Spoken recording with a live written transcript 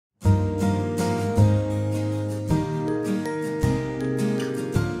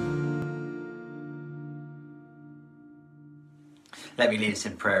Let me lead us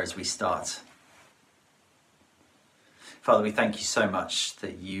in prayer as we start. Father, we thank you so much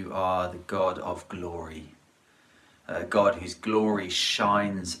that you are the God of glory, a God whose glory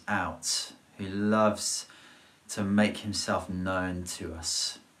shines out, who loves to make himself known to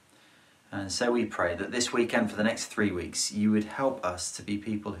us. And so we pray that this weekend, for the next 3 weeks, you would help us to be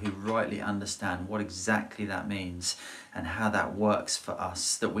people who rightly understand what exactly that means and how that works for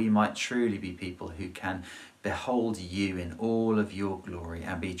us, that we might truly be people who can behold you in all of your glory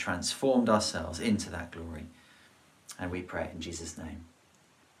and be transformed ourselves into that glory. And we pray in Jesus' name.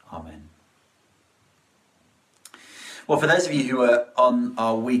 Amen. Well, for those of you who were on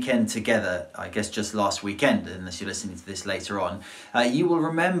our weekend together, I guess just last weekend, unless you're listening to this later on, you will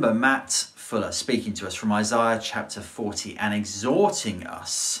remember Matt Fuller speaking to us from Isaiah chapter 40 and exhorting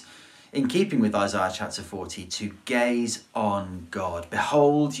us, in keeping with Isaiah chapter 40, to gaze on God.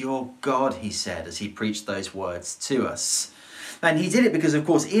 Behold your God, he said, as he preached those words to us. And he did it because, of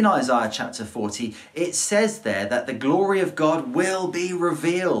course, in Isaiah chapter 40, it says there that the glory of God will be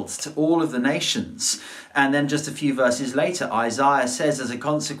revealed to all of the nations. And then just a few verses later, Isaiah says as a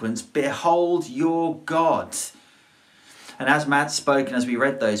consequence, behold your God. And as Matt spoke and as we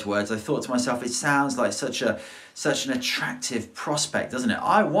read those words, I thought to myself, it sounds like such an attractive prospect, doesn't it?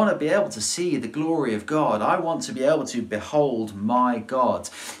 I want to be able to see the glory of God. I want to be able to behold my God.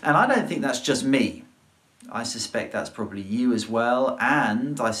 And I don't think that's just me. I suspect that's probably you as well,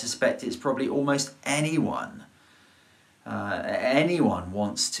 and I suspect it's probably almost anyone. Anyone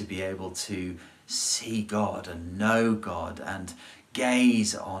wants to be able to see God and know God and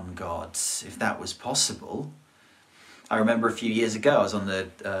gaze on God, if that was possible. I remember a few years ago I was on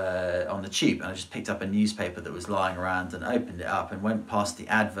the tube and I just picked up a newspaper that was lying around and opened it up and went past the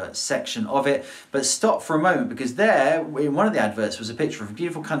advert section of it, but stopped for a moment because there, in one of the adverts, was a picture of a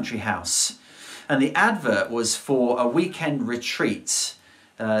beautiful country house. And the advert was for a weekend retreat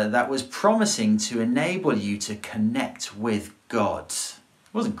that was promising to enable you to connect with God.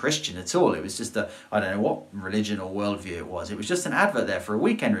 It wasn't Christian at all. It was just I don't know what religion or worldview it was. It was just an advert there for a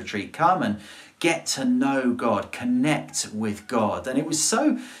weekend retreat. Come and get to know God, connect with God. And it was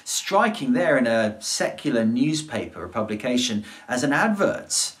so striking there in a secular newspaper or publication as an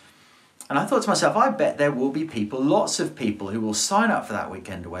advert. And I thought to myself, I bet there will be people, lots of people, who will sign up for that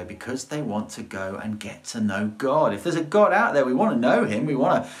weekend away because they want to go and get to know God. If there's a God out there, we want to know him, we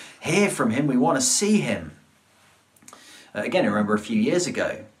want to hear from him, we want to see him. Again, I remember a few years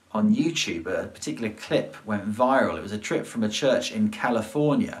ago on YouTube, a particular clip went viral. It was a trip from a church in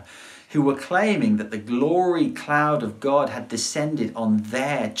California who were claiming that the glory cloud of God had descended on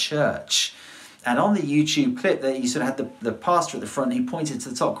their church. And on the YouTube clip there, you sort of had the pastor at the front. He pointed to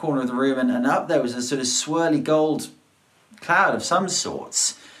the top corner of the room, and up there was a sort of swirly gold cloud of some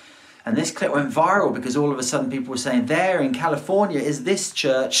sorts. And this clip went viral because all of a sudden people were saying, there in California is this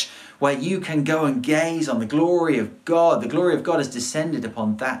church where you can go and gaze on the glory of God. The glory of God has descended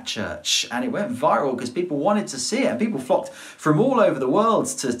upon that church. And it went viral because people wanted to see it. And people flocked from all over the world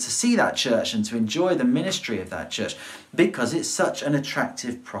to see that church and to enjoy the ministry of that church because it's such an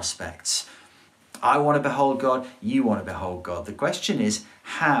attractive prospect. I want to behold God, you want to behold God. The question is,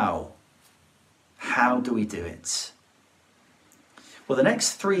 how? How do we do it? Well, the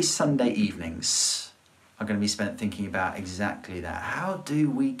next 3 Sunday evenings are going to be spent thinking about exactly that. How do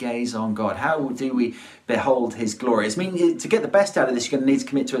we gaze on God? How do we behold his glory? I mean, to get the best out of this, you're going to need to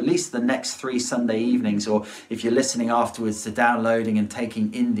commit to at least the next 3 Sunday evenings, or if you're listening afterwards, to downloading and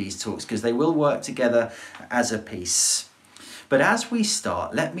taking in these talks, because they will work together as a piece. But as we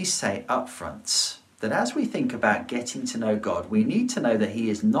start, let me say up front that as we think about getting to know God, we need to know that he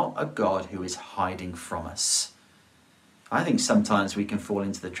is not a God who is hiding from us. I think sometimes we can fall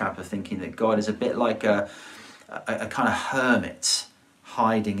into the trap of thinking that God is a bit like a kind of hermit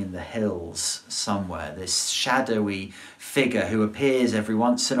hiding in the hills somewhere, this shadowy figure who appears every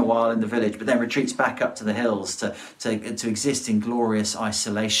once in a while in the village but then retreats back up to the hills to exist in glorious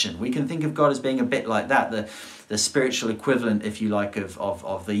isolation. We can think of God as being a bit like that, the spiritual equivalent, if you like,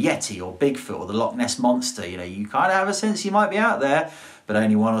 of the Yeti or Bigfoot or the Loch Ness Monster. You know, you kind of have a sense he might be out there, but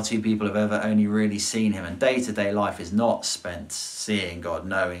only 1 or 2 people have ever only really seen him. And day-to-day life is not spent seeing God,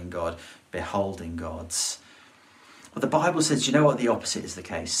 knowing God, beholding God. But the Bible says, you know what, the opposite is the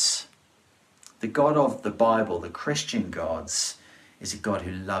case. The God of the Bible, the Christian gods, is a God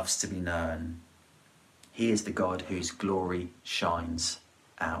who loves to be known. He is the God whose glory shines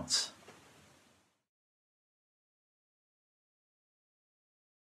out.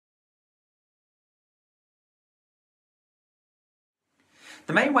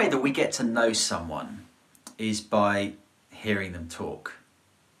 The main way that we get to know someone is by hearing them talk.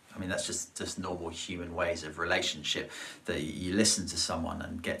 mean, that's just normal human ways of relationship, that you listen to someone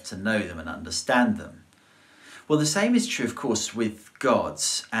and get to know them and understand them. Well, the same is true, of course, with God.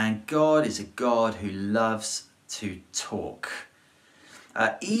 And God is a God who loves to talk.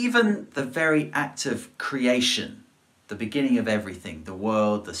 Even the very act of creation, the beginning of everything, the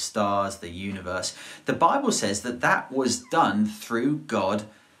world, the stars, the universe, the Bible says that that was done through God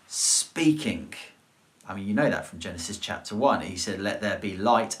speaking. I mean, you know that from Genesis chapter 1. He said, let there be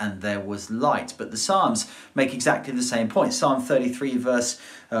light, and there was light. But the Psalms make exactly the same point. Psalm 33 verse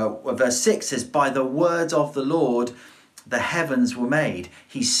 6 says, by the word of the Lord, the heavens were made.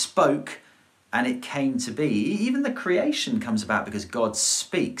 He spoke and it came to be. Even the creation comes about because God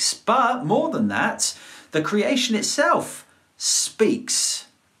speaks. But more than that, the creation itself speaks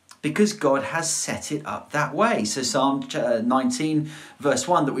because God has set it up that way. So Psalm 19 verse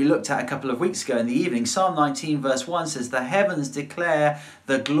 1 that we looked at a couple of weeks ago in the evening, Psalm 19 verse 1 says, the heavens declare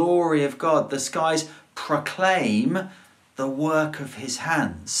the glory of God. The skies proclaim the work of his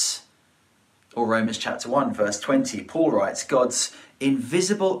hands. Or Romans chapter 1 verse 20, Paul writes, God's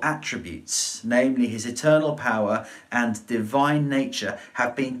invisible attributes, namely his eternal power and divine nature,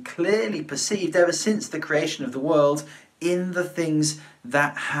 have been clearly perceived ever since the creation of the world in the things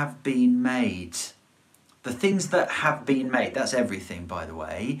that have been made. The things that have been made, that's everything, by the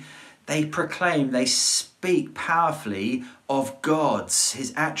way. They proclaim, they speak powerfully of God's,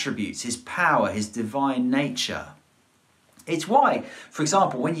 his attributes, his power, his divine nature. It's why, for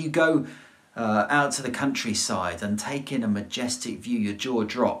example, when you go out to the countryside and take in a majestic view, your jaw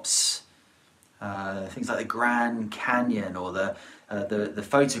drops. Things like the Grand Canyon or the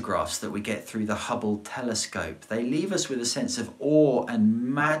photographs that we get through the Hubble telescope, they leave us with a sense of awe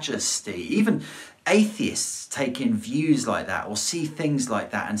and majesty. Even atheists take in views like that or see things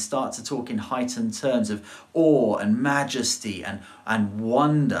like that and start to talk in heightened terms of awe and majesty and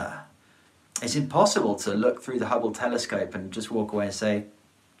wonder. It's impossible to look through the Hubble telescope and just walk away and say,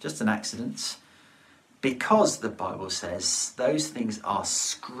 just an accident, because the Bible says those things are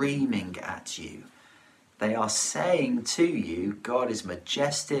screaming at you. They are saying to you, God is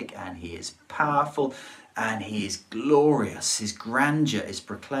majestic and he is powerful and he is glorious. His grandeur is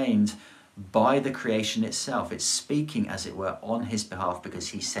proclaimed by the creation itself. It's speaking, as it were, on his behalf because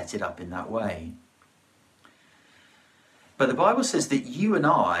he set it up in that way. But the Bible says that you and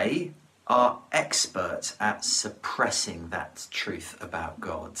I are experts at suppressing that truth about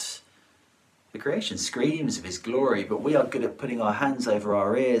God. The creation screams of his glory, but we are good at putting our hands over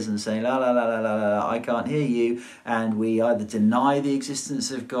our ears and saying, la la la la la la, I can't hear you. And we either deny the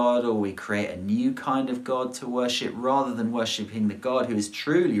existence of God or we create a new kind of God to worship rather than worshipping the God who is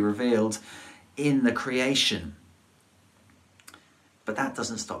truly revealed in the creation. But that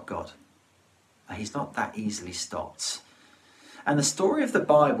doesn't stop God. He's not that easily stopped. And the story of the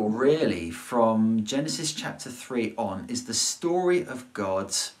Bible, really, from Genesis chapter 3 on, is the story of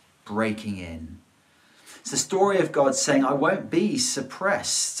God breaking in. It's the story of God saying, I won't be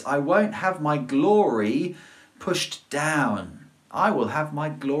suppressed. I won't have my glory pushed down. I will have my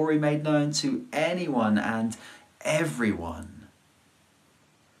glory made known to anyone and everyone.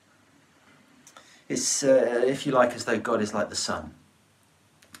 It's, if you like, as though God is like the sun.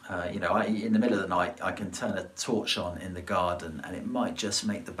 In the middle of the night, I can turn a torch on in the garden and it might just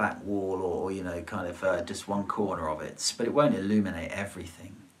make the back wall or, just one corner of it, but it won't illuminate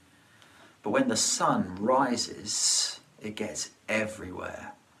everything. But when the sun rises, it gets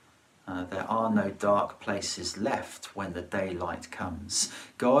everywhere. There are no dark places left when the daylight comes.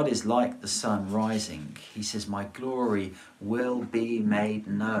 God is like the sun rising. He says, my glory will be made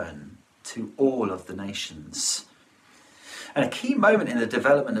known to all of the nations. And a key moment in the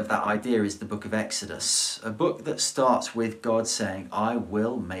development of that idea is the book of Exodus, a book that starts with God saying, I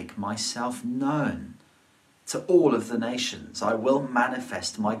will make myself known to all of the nations. I will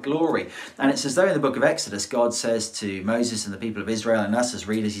manifest my glory. And it's as though in the book of Exodus, God says to Moses and the people of Israel and us as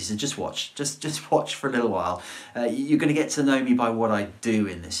readers, he said, just watch for a little while. You're going to get to know me by what I do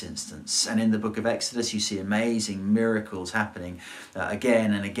in this instance. And in the book of Exodus, you see amazing miracles happening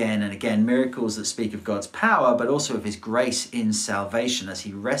again and again and again. Miracles that speak of God's power, but also of his grace in salvation as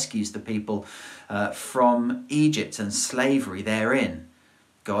he rescues the people from Egypt and slavery therein.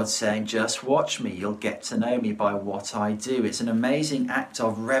 God's saying, just watch me, you'll get to know me by what I do. It's an amazing act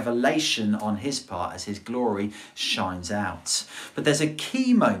of revelation on his part as his glory shines out. But there's a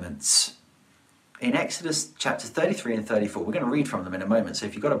key moment in Exodus chapter 33 and 34. We're going to read from them in a moment, so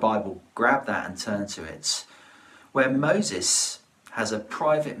if you've got a Bible, grab that and turn to it, where Moses has a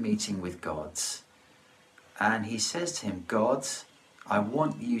private meeting with God. And he says to him, God, I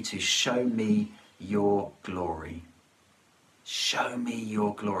want you to show me your glory. Show me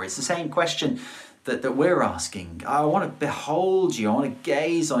your glory. It's the same question that we're asking. I want to behold you. I want to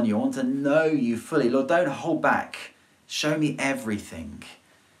gaze on you. I want to know you fully. Lord, don't hold back. Show me everything.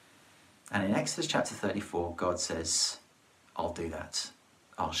 And in Exodus chapter 34, God says, I'll do that.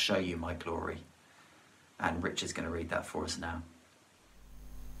 I'll show you my glory. And Rich is going to read that for us now.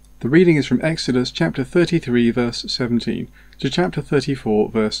 The reading is from Exodus chapter 33 verse 17 to chapter 34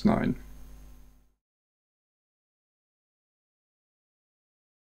 verse 9.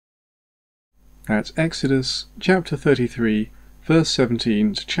 That's Exodus chapter 33 verse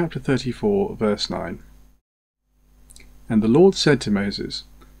 17 to chapter 34 verse 9. And the Lord said to Moses,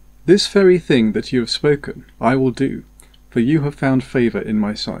 This very thing that you have spoken I will do, for you have found favour in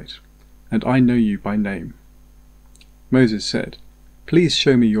my sight, and I know you by name. Moses said, Please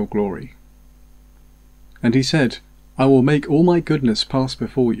show me your glory. And he said, I will make all my goodness pass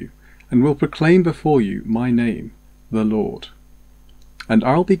before you, and will proclaim before you my name, the Lord. And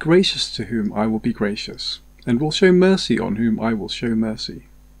I'll be gracious to whom I will be gracious, and will show mercy on whom I will show mercy.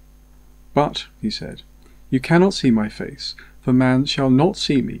 But, he said, you cannot see my face, for man shall not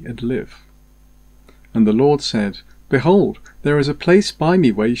see me and live. And the Lord said, Behold, there is a place by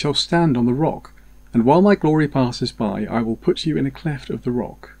me where you shall stand on the rock, and while my glory passes by, I will put you in a cleft of the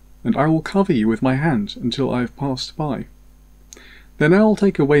rock, and I will cover you with my hand until I have passed by. Then I will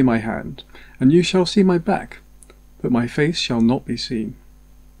take away my hand, and you shall see my back, but my face shall not be seen.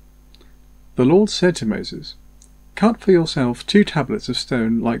 The Lord said to Moses, Cut for yourself 2 tablets of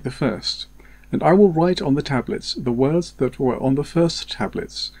stone like the first, and I will write on the tablets the words that were on the first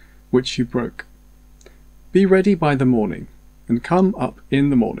tablets, which you broke. Be ready by the morning, and come up in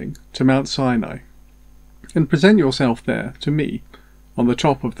the morning to Mount Sinai, and present yourself there to me on the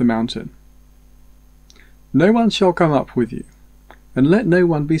top of the mountain. No one shall come up with you, and let no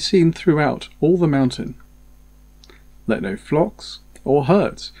one be seen throughout all the mountain. Let no flocks or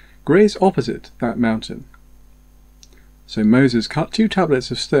herds graze opposite that mountain. So Moses cut 2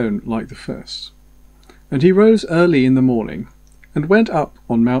 tablets of stone like the first. And he rose early in the morning, and went up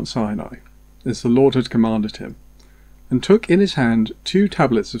on Mount Sinai, as the Lord had commanded him, and took in his hand 2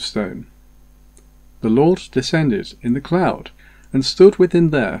 tablets of stone. The Lord descended in the cloud, and stood within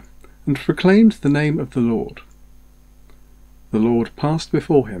there, and proclaimed the name of the Lord. The Lord passed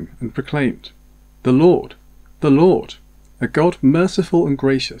before him, and proclaimed, the Lord, a God merciful and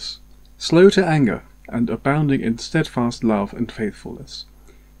gracious, slow to anger, and abounding in steadfast love and faithfulness,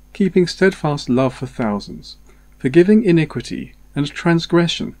 keeping steadfast love for thousands, forgiving iniquity and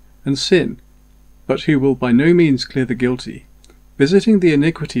transgression and sin, but who will by no means clear the guilty, visiting the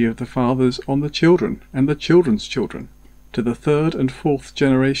iniquity of the fathers on the children and the children's children, to the 3rd and 4th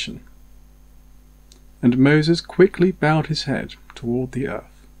generation. And Moses quickly bowed his head toward the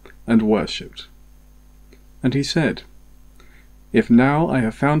earth, and worshipped. And he said, If now I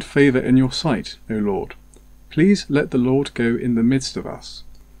have found favour in your sight, O Lord, please let the Lord go in the midst of us,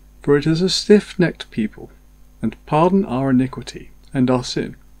 for it is a stiff-necked people, and pardon our iniquity and our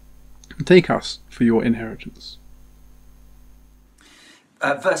sin, and take us for your inheritance.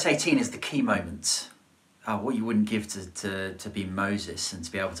 Verse 18 is the key moment. What you wouldn't give to be Moses and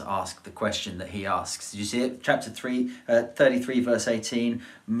to be able to ask the question that he asks. Did you see it? Chapter 33, verse 18.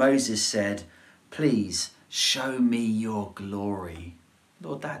 Moses said, Please show me your glory.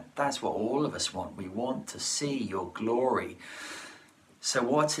 Lord, that's what all of us want. We want to see your glory. So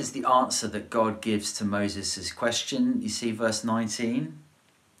what is the answer that God gives to Moses' question? You see verse 19?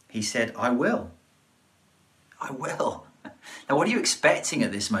 He said, I will. I will. Now, what are you expecting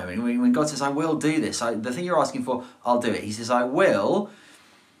at this moment? When God says, I will do this, the thing you're asking for, I'll do it. He says, I will.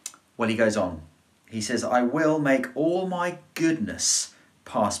 Well, he goes on. He says, I will make all my goodness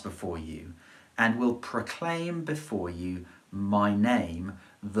pass before you, and will proclaim before you my name,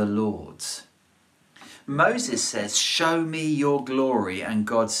 the Lord's. Moses says, show me your glory, and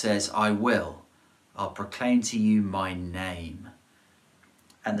God says, I will. I'll proclaim to you my name.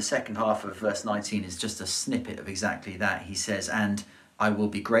 And the second half of verse 19 is just a snippet of exactly that. He says, and I will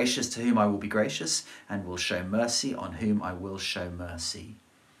be gracious to whom I will be gracious, and will show mercy on whom I will show mercy.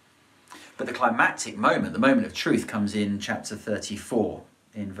 But the climactic moment, the moment of truth, comes in chapter 34,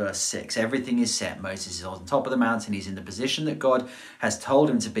 in verse 6. Everything is set. Moses is on top of the mountain. He's in the position that God has told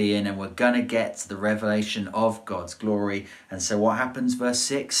him to be in, and we're going to get to the revelation of God's glory. And so what happens? Verse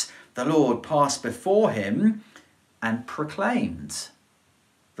 6, the Lord passed before him and proclaimed,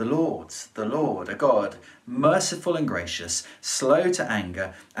 the Lord, a God, merciful and gracious, slow to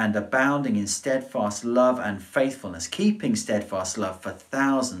anger, and abounding in steadfast love and faithfulness, keeping steadfast love for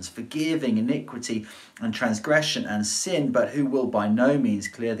thousands, forgiving iniquity and transgression and sin, but who will by no means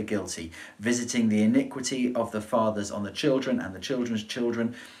clear the guilty, visiting the iniquity of the fathers on the children and the children's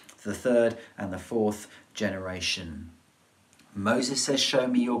children, the third and the fourth generation. Moses says, show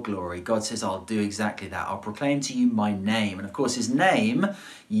me your glory. God says, I'll do exactly that. I'll proclaim to you my name. And of course, his name,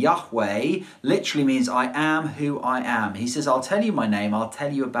 Yahweh, literally means I am who I am. He says, I'll tell you my name. I'll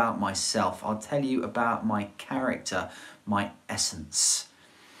tell you about myself. I'll tell you about my character, my essence.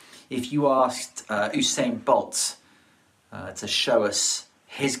 If you asked Usain Bolt to show us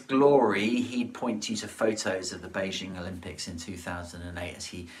his glory, he'd point you to photos of the Beijing Olympics in 2008 as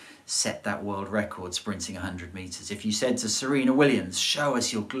he set that world record sprinting 100 metres. If you said to Serena Williams, show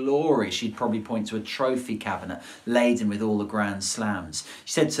us your glory, she'd probably point to a trophy cabinet laden with all the Grand Slams. You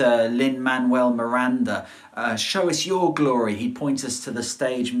said to Lin-Manuel Miranda, show us your glory, he'd point us to the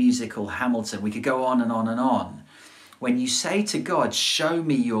stage musical Hamilton. We could go on and on and on. When you say to God, show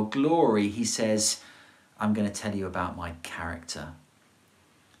me your glory, he says, I'm going to tell you about my character.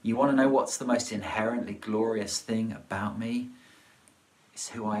 You want to know what's the most inherently glorious thing about me? It's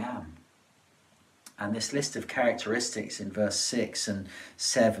who I am. And this list of characteristics in verse 6 and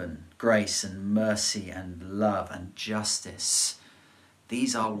 7, grace and mercy and love and justice,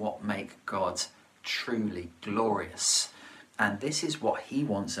 these are what make God truly glorious. And this is what he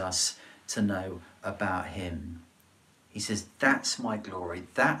wants us to know about him. He says, that's my glory.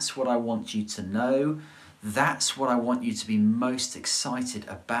 That's what I want you to know. That's what I want you to be most excited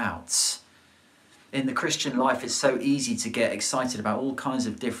about. In the Christian life, it's so easy to get excited about all kinds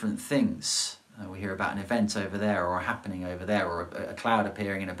of different things. We hear about an event over there, or a happening over there, or a cloud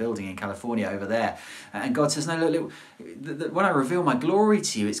appearing in a building in California over there. And God says, no, look, when I reveal my glory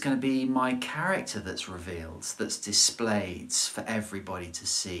to you, it's going to be my character that's revealed, that's displayed for everybody to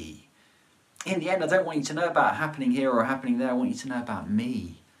see. In the end, I don't want you to know about happening here or happening there. I want you to know about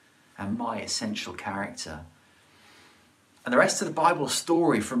me and my essential character. And the rest of the Bible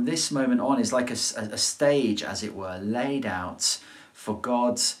story from this moment on is like a stage, as it were, laid out for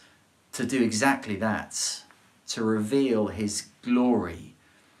God to do exactly that, to reveal his glory.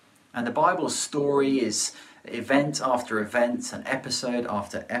 And the Bible story is event after event, an episode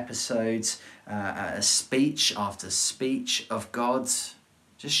after episode, a speech after speech of God,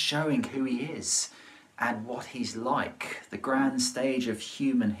 just showing who he is and what he's like. The grand stage of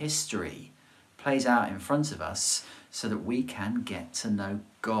human history plays out in front of us so that we can get to know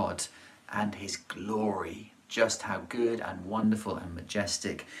God and his glory, just how good and wonderful and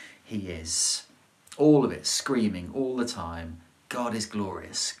majestic he is. All of it screaming all the time, God is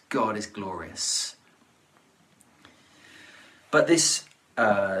glorious, God is glorious. But this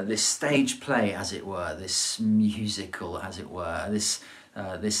stage play, as it were, this musical, as it were, this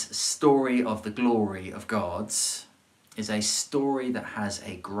story of the glory of God is a story that has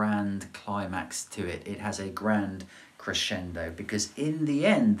a grand climax to it. It has a grand crescendo, because in the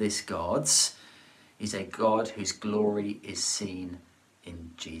end, this God is a God whose glory is seen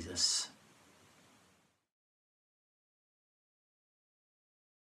in Jesus.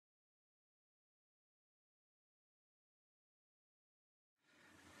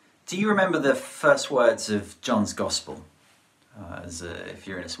 Do you remember the first words of John's Gospel? If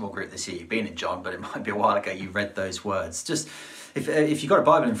you're in a small group this year, you've been in John, but it might be a while ago you read those words. Just if you've got a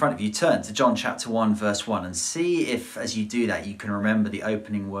Bible in front of you, turn to John chapter 1 verse 1 and see if, as you do that, you can remember the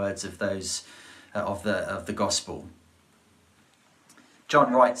opening words of those of the Gospel.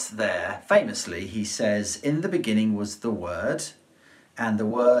 John writes there, famously, he says, "In the beginning was the Word, and the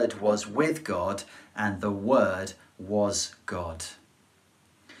Word was with God, and the Word was God."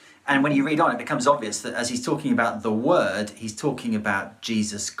 And when you read on, it becomes obvious that as he's talking about the Word, he's talking about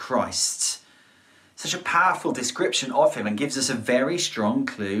Jesus Christ. Such a powerful description of him, and gives us a very strong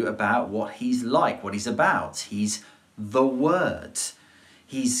clue about what he's like, what he's about. He's the Word.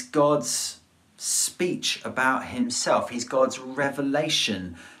 He's God's speech about himself. He's God's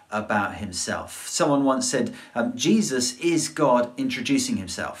revelation about himself. Someone once said, Jesus is God introducing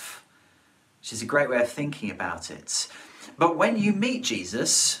himself, which is a great way of thinking about it. But when you meet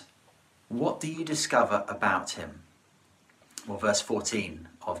Jesus, what do you discover about him? Well, verse 14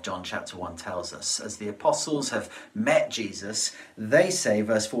 of John chapter 1 tells us, as the apostles have met Jesus, they say,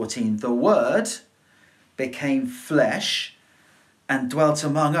 verse 14, "The Word became flesh and dwelt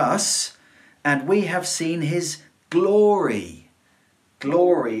among us, and we have seen his glory.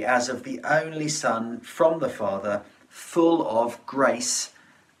 Glory as of the only Son from the Father, full of grace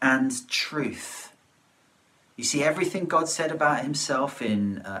and truth." You see, everything God said about himself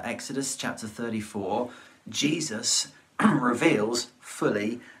in Exodus chapter 34, Jesus reveals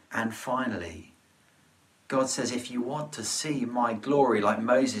fully and finally. God says, if you want to see my glory like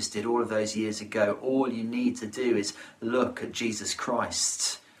Moses did all of those years ago, all you need to do is look at Jesus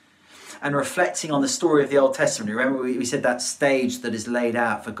Christ. And reflecting on the story of the Old Testament, remember we said that stage that is laid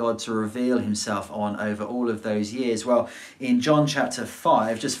out for God to reveal himself on over all of those years. Well, in John chapter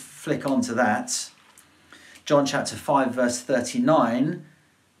 5, just flick on to that. John chapter 5 verse 39,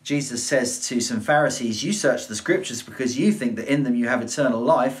 Jesus says to some Pharisees, you search the scriptures because you think that in them you have eternal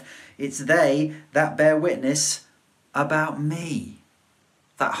life. It's they that bear witness about me.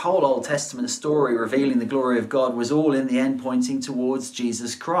 That whole Old Testament story revealing the glory of God was all in the end pointing towards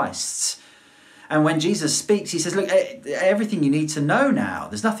Jesus Christ. And when Jesus speaks, he says, look, everything you need to know now,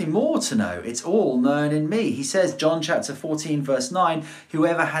 there's nothing more to know. It's all known in me. He says, John chapter 14, verse 9,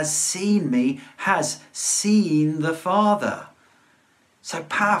 whoever has seen me has seen the Father. So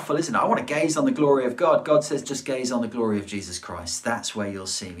powerful, isn't it? I want to gaze on the glory of God. God says, just gaze on the glory of Jesus Christ. That's where you'll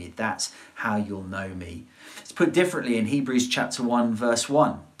see me. That's how you'll know me. It's put differently in Hebrews chapter 1, verse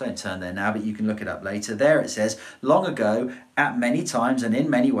 1. Don't turn there now, but you can look it up later. There it says, long ago, at many times and in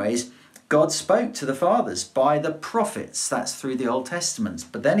many ways, God spoke to the fathers by the prophets. That's through the Old Testament.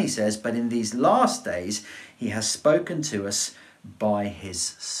 But then he says, but in these last days, he has spoken to us by his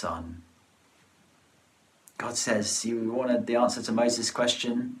Son. God says, you wanted the answer to Moses'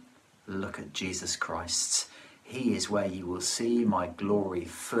 question? Look at Jesus Christ. He is where you will see my glory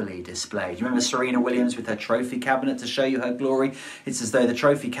fully displayed. You remember Serena Williams with her trophy cabinet to show you her glory? It's as though the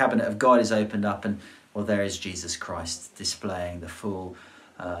trophy cabinet of God is opened up and, well, there is Jesus Christ displaying the full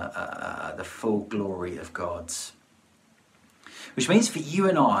glory of God. Which means for you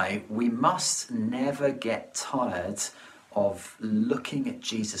and I, we must never get tired of looking at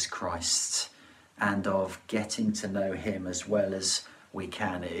Jesus Christ and of getting to know him as well as we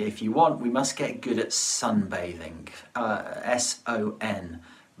can. If you want, we must get good at sunbathing, S-O-N,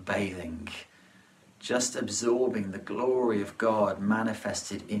 bathing. Just absorbing the glory of God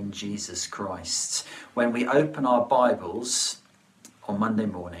manifested in Jesus Christ. When we open our Bibles on Monday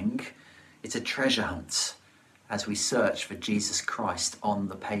morning, it's a treasure hunt as we search for Jesus Christ on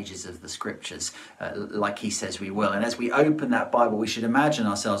the pages of the scriptures, like he says we will. And as we open that Bible, we should imagine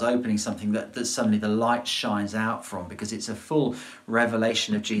ourselves opening something that suddenly the light shines out from, because it's a full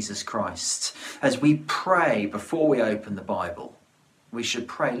revelation of Jesus Christ. As we pray before we open the Bible, we should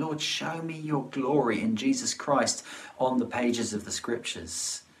pray, Lord, show me your glory in Jesus Christ on the pages of the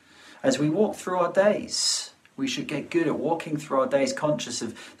scriptures. As we walk through our days, we should get good at walking through our days conscious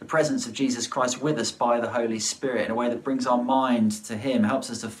of the presence of Jesus Christ with us by the Holy Spirit in a way that brings our mind to him, helps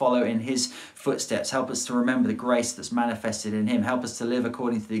us to follow in his footsteps, help us to remember the grace that's manifested in him, help us to live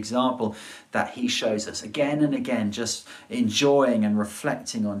according to the example that he shows us again and again, just enjoying and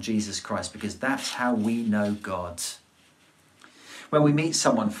reflecting on Jesus Christ, because that's how we know God. When we meet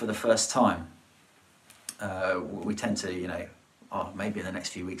someone for the first time, we tend to, maybe in the next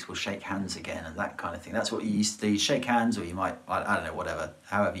few weeks we'll shake hands again and that kind of thing. That's what you used to do. You shake hands, or you might, I don't know, whatever,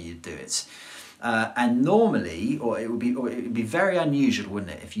 however you do it. And normally, or it would be very unusual,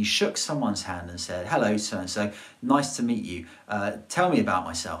 wouldn't it, if you shook someone's hand and said, hello, so-and-so, nice to meet you. Tell me about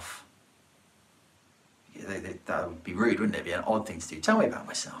myself. That would be rude, wouldn't it? It'd be an odd thing to do. Tell me about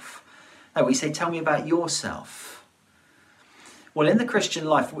myself. No, we say, tell me about yourself. Well, in the Christian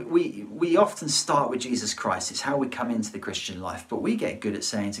life, we often start with Jesus Christ. It's how we come into the Christian life. But we get good at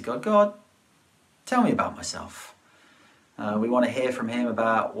saying to God, God, tell me about myself. We want to hear from him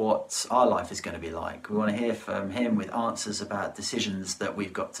about what our life is going to be like. We want to hear from him with answers about decisions that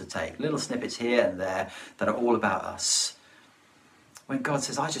we've got to take. Little snippets here and there that are all about us. When God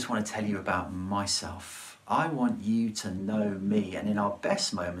says, I just want to tell you about myself. I want you to know me. And in our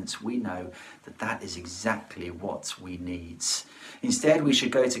best moments, we know that that is exactly what we need. Instead, we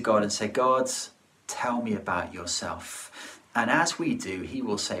should go to God and say, God, tell me about yourself. And as we do, he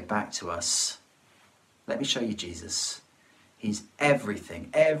will say back to us, let me show you Jesus. He's everything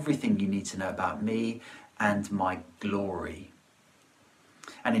you need to know about me and my glory.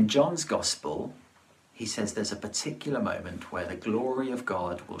 And in John's Gospel, he says there's a particular moment where the glory of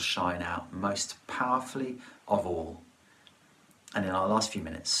God will shine out most powerfully of all. And in our last few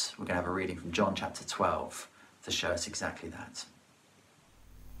minutes, we're going to have a reading from John chapter 12 to show us exactly that.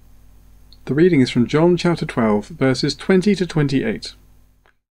 The reading is from John chapter 12, verses 20 to 28.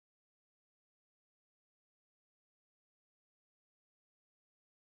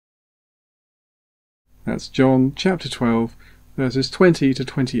 That's John chapter 12, verses 20 to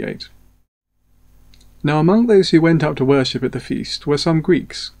 28. Now among those who went up to worship at the feast were some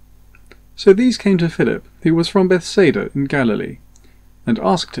Greeks. So these came to Philip, who was from Bethsaida in Galilee, and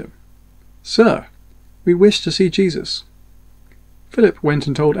asked him, Sir, we wish to see Jesus. Philip went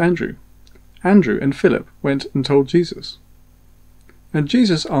and told Andrew. Andrew and Philip went and told Jesus. And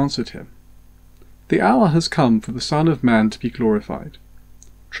Jesus answered him, The hour has come for the Son of Man to be glorified.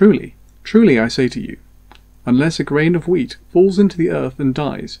 Truly, truly I say to you, unless a grain of wheat falls into the earth and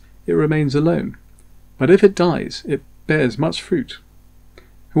dies, it remains alone. But if it dies, it bears much fruit.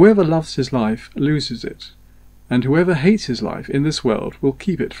 Whoever loves his life loses it, and whoever hates his life in this world will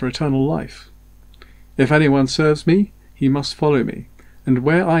keep it for eternal life. If anyone serves me, he must follow me, and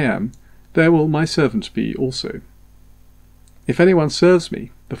where I am, there will my servant be also. If anyone serves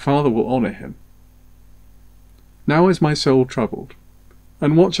me, the Father will honour him. Now is my soul troubled.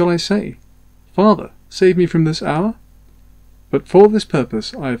 And what shall I say? Father, save me from this hour? But for this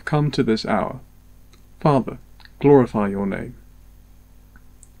purpose I have come to this hour. Father, glorify your name.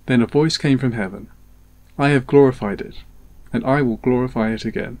 Then a voice came from heaven. I have glorified it, and I will glorify it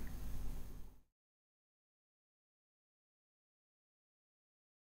again.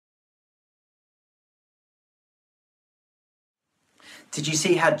 Did you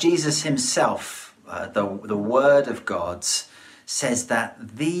see how Jesus himself, the Word of God, says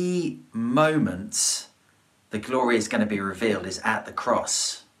that the moment the glory is going to be revealed is at the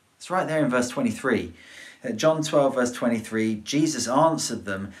cross? It's right there in verse 23. John 12 verse 23, Jesus answered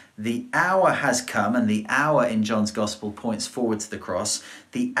them, the hour has come, and the hour in John's Gospel points forward to the cross.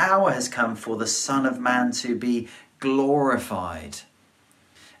 The hour has come for the Son of Man to be glorified.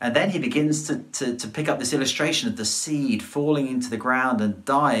 And then he begins to pick up this illustration of the seed falling into the ground and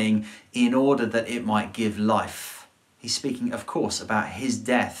dying in order that it might give life. He's speaking, of course, about his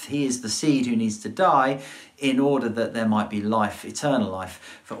death. He is the seed who needs to die in order that there might be life, eternal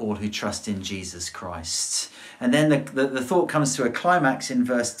life, for all who trust in Jesus Christ. And then the thought comes to a climax in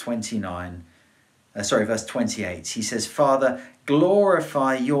verse 28. He says, Father,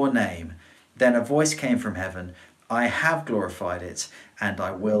 glorify your name. Then a voice came from heaven. I have glorified it, and I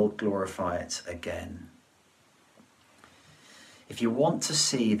will glorify it again. If you want to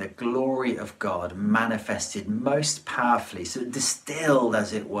see the glory of God manifested most powerfully, so distilled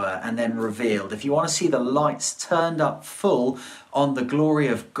as it were, and then revealed, if you want to see the lights turned up full on the glory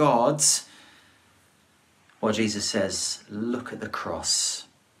of God, well, Jesus says, look at the cross.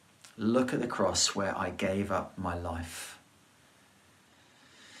 Look at the cross where I gave up my life.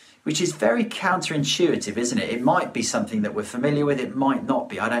 Which is very counterintuitive, isn't it? It might be something that we're familiar with, it might not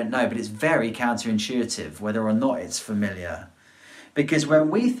be, I don't know, but it's very counterintuitive whether or not it's familiar. Because when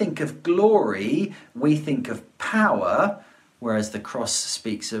we think of glory, we think of power, whereas the cross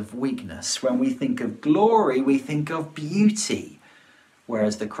speaks of weakness. When we think of glory, we think of beauty,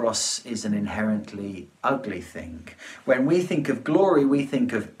 whereas the cross is an inherently ugly thing. When we think of glory, we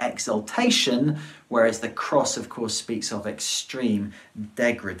think of exaltation, whereas the cross, of course, speaks of extreme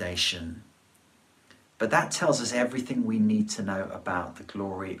degradation. But that tells us everything we need to know about the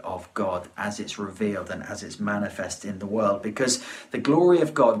glory of God as it's revealed and as it's manifest in the world. Because the glory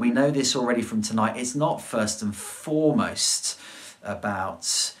of God, we know this already from tonight, it's not first and foremost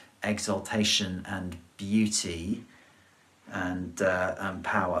about exaltation and beauty and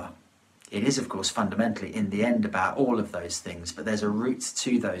power. It is, of course, fundamentally in the end about all of those things, but there's a route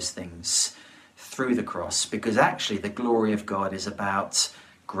to those things through the cross, because actually the glory of God is about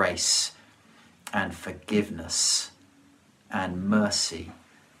grace and forgiveness and mercy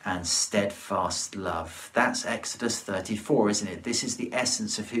and steadfast love. That's Exodus 34, isn't it? This is the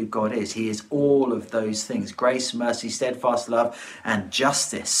essence of who God is. He is all of those things: grace, mercy, steadfast love, and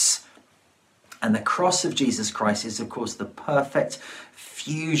justice. And the cross of Jesus Christ is, of course, the perfect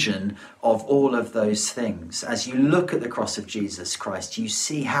fusion of all of those things. As you look at the cross of Jesus Christ, you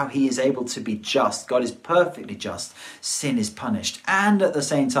see how he is able to be just. God is perfectly just. Sin is punished. And at the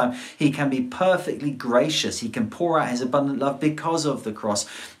same time, he can be perfectly gracious. He can pour out his abundant love because of the cross.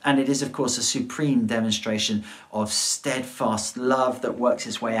 And it is, of course, a supreme demonstration of steadfast love that works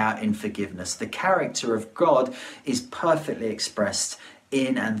its way out in forgiveness. The character of God is perfectly expressed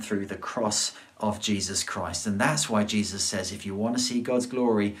in and through the cross of Jesus Christ. And that's why Jesus says, if you want to see God's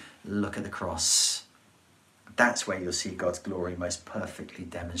glory, look at the cross. That's where you'll see God's glory most perfectly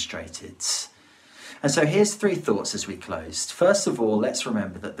demonstrated. And so here's three thoughts as we close. First of all, let's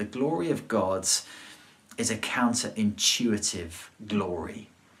remember that the glory of God is a counterintuitive glory.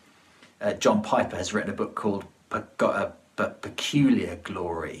 John Piper has written a book called Peculiar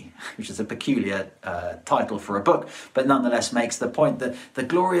Glory, which is a peculiar title for a book, but nonetheless makes the point that the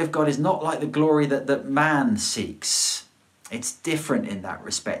glory of God is not like the glory that man seeks. It's different in that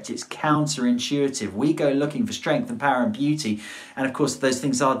respect. It's counterintuitive. We go looking for strength and power and beauty. And of course, those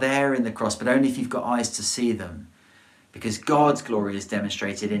things are there in the cross, but only if you've got eyes to see them. Because God's glory is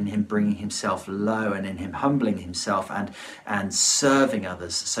demonstrated in him bringing himself low and in him humbling himself and serving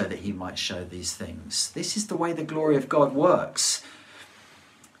others so that he might show these things. This is the way the glory of God works.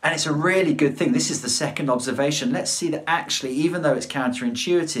 And it's a really good thing. This is the second observation. Let's see that actually, even though it's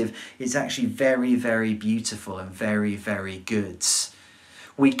counterintuitive, it's actually very, very beautiful and very, very good.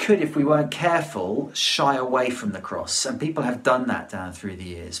 We could, if we weren't careful, shy away from the cross. And people have done that down through the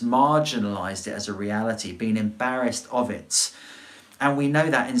years, marginalised it as a reality, been embarrassed of it. And we know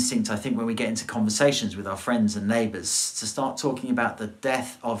that instinct, I think, when we get into conversations with our friends and neighbours, to start talking about the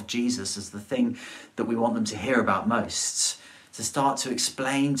death of Jesus as the thing that we want them to hear about most. To start to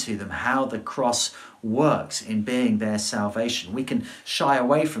explain to them how the cross works in being their salvation. We can shy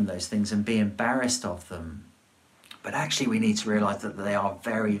away from those things and be embarrassed of them. But actually we need to realise that they are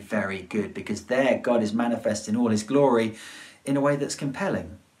very, very good, because there God is manifest in all his glory in a way that's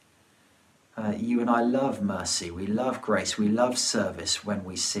compelling. You and I love mercy, we love grace, we love service when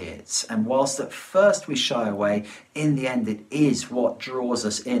we see it. And whilst at first we shy away, in the end it is what draws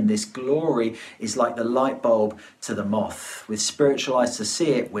us in. This glory is like the light bulb to the moth. With spiritual eyes to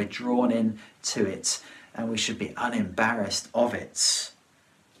see it, we're drawn in to it, and we should be unembarrassed of it.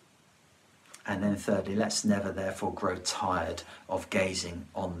 And then thirdly, let's never therefore grow tired of gazing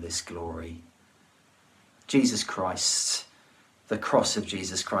on this glory. Jesus Christ, the cross of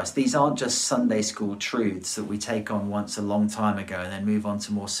Jesus Christ. These aren't just Sunday school truths that we take on once a long time ago and then move on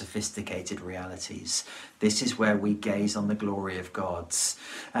to more sophisticated realities. This is where we gaze on the glory of God.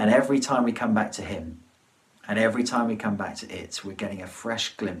 And every time we come back to him, and every time we come back to it, we're getting a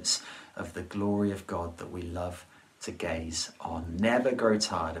fresh glimpse of the glory of God that we love to gaze on. Never grow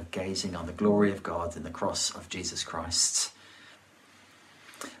tired of gazing on the glory of God in the cross of Jesus Christ.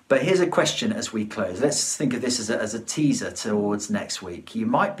 But here's a question as we close. Let's think of this as a teaser towards next week. You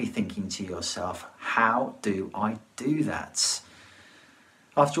might be thinking to yourself, how do I do that?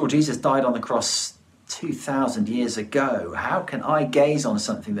 After all, Jesus died on the cross 2,000 years ago. How can I gaze on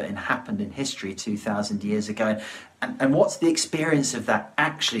something that happened in history 2,000 years ago? And what's the experience of that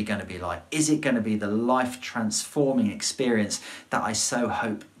actually going to be like? Is it going to be the life-transforming experience that I so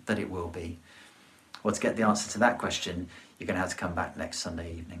hope that it will be? Well, to get the answer to that question, you're going to have to come back next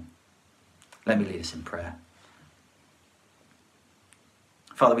Sunday evening. Let me lead us in prayer.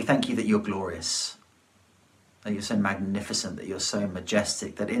 Father, we thank you that you're glorious, that you're so magnificent, that you're so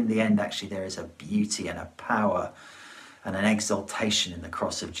majestic, that in the end, actually, there is a beauty and a power and an exaltation in the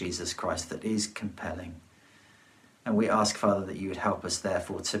cross of Jesus Christ that is compelling. And we ask, Father, that you would help us,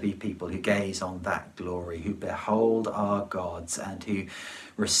 therefore, to be people who gaze on that glory, who behold our gods, and who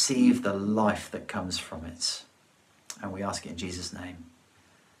receive the life that comes from it. And we ask it in Jesus' name.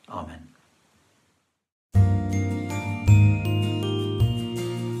 Amen.